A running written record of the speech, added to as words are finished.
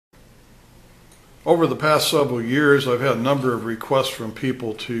Over the past several years, I've had a number of requests from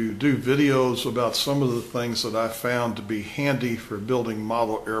people to do videos about some of the things that I found to be handy for building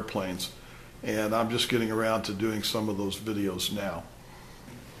model airplanes. And I'm just getting around to doing some of those videos now.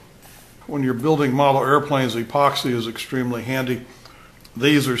 When you're building model airplanes, epoxy is extremely handy.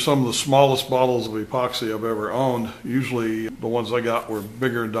 These are some of the smallest bottles of epoxy I've ever owned. Usually the ones I got were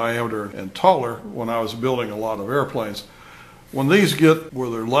bigger in diameter and taller when I was building a lot of airplanes. When these get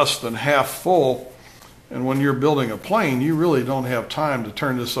where they're less than half full, and when you're building a plane, you really don't have time to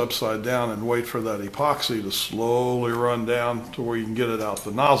turn this upside down and wait for that epoxy to slowly run down to where you can get it out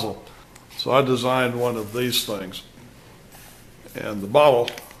the nozzle. So I designed one of these things. And the bottle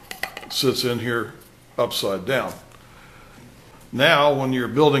sits in here upside down. Now, when you're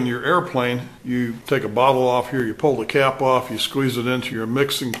building your airplane, you take a bottle off here, you pull the cap off, you squeeze it into your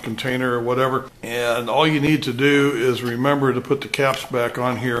mixing container or whatever, and all you need to do is remember to put the caps back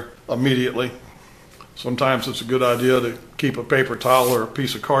on here immediately. Sometimes it's a good idea to keep a paper towel or a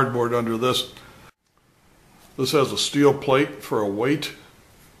piece of cardboard under this. This has a steel plate for a weight.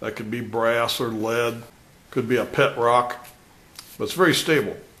 That could be brass or lead, could be a pet rock, but it's very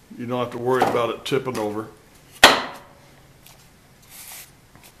stable. You don't have to worry about it tipping over.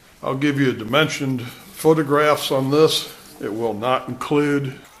 I'll give you dimensioned photographs on this. It will not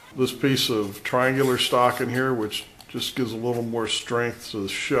include this piece of triangular stock in here, which just gives a little more strength to the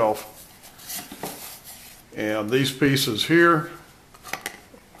shelf. And these pieces here,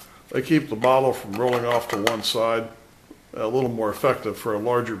 they keep the bottle from rolling off to one side. A little more effective for a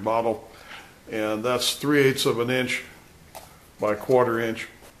larger bottle. And that's 3/8 of an inch by 1/4 inch.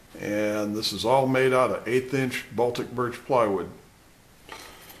 And this is all made out of 1/8 inch Baltic birch plywood.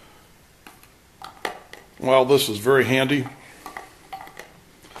 While this is very handy,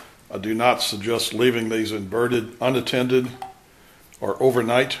 I do not suggest leaving these inverted, unattended, or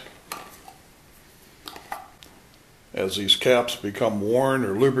overnight, as these caps become worn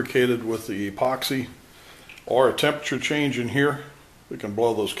or lubricated with the epoxy, or a temperature change in here, we can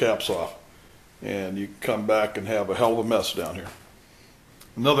blow those caps off, and you can come back and have a hell of a mess down here.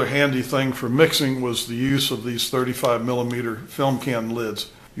 Another handy thing for mixing was the use of these 35mm film can lids.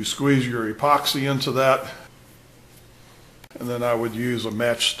 You squeeze your epoxy into that, and then I would use a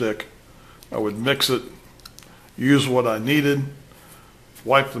matchstick. I would mix it, use what I needed,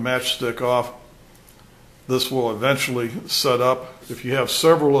 wipe the matchstick off. This will eventually set up. If you have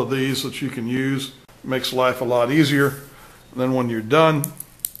several of these that you can use, it makes life a lot easier. And then when you're done,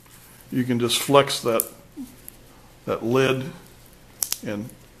 you can just flex that lid and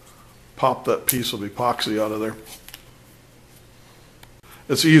pop that piece of epoxy out of there.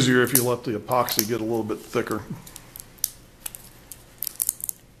 It's easier if you let the epoxy get a little bit thicker.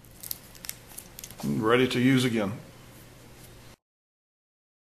 And ready to use again.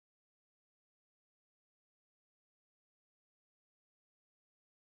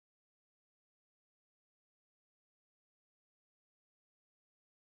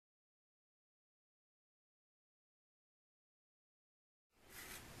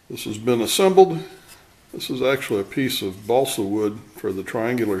 This has been assembled. This is actually a piece of balsa wood for the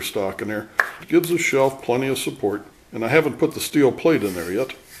triangular stock in there. It gives the shelf plenty of support, and I haven't put the steel plate in there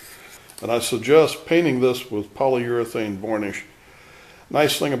yet. And I suggest painting this with polyurethane varnish.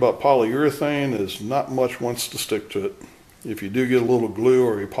 Nice thing about polyurethane is not much wants to stick to it. If you do get a little glue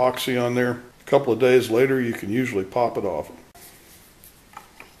or epoxy on there, a couple of days later you can usually pop it off.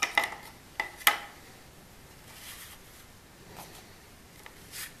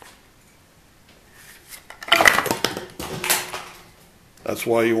 That's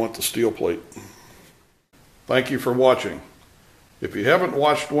why you want the steel plate. Thank you for watching. If you haven't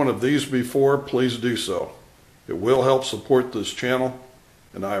watched one of these before, please do so. It will help support this channel,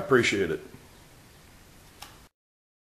 and I appreciate it.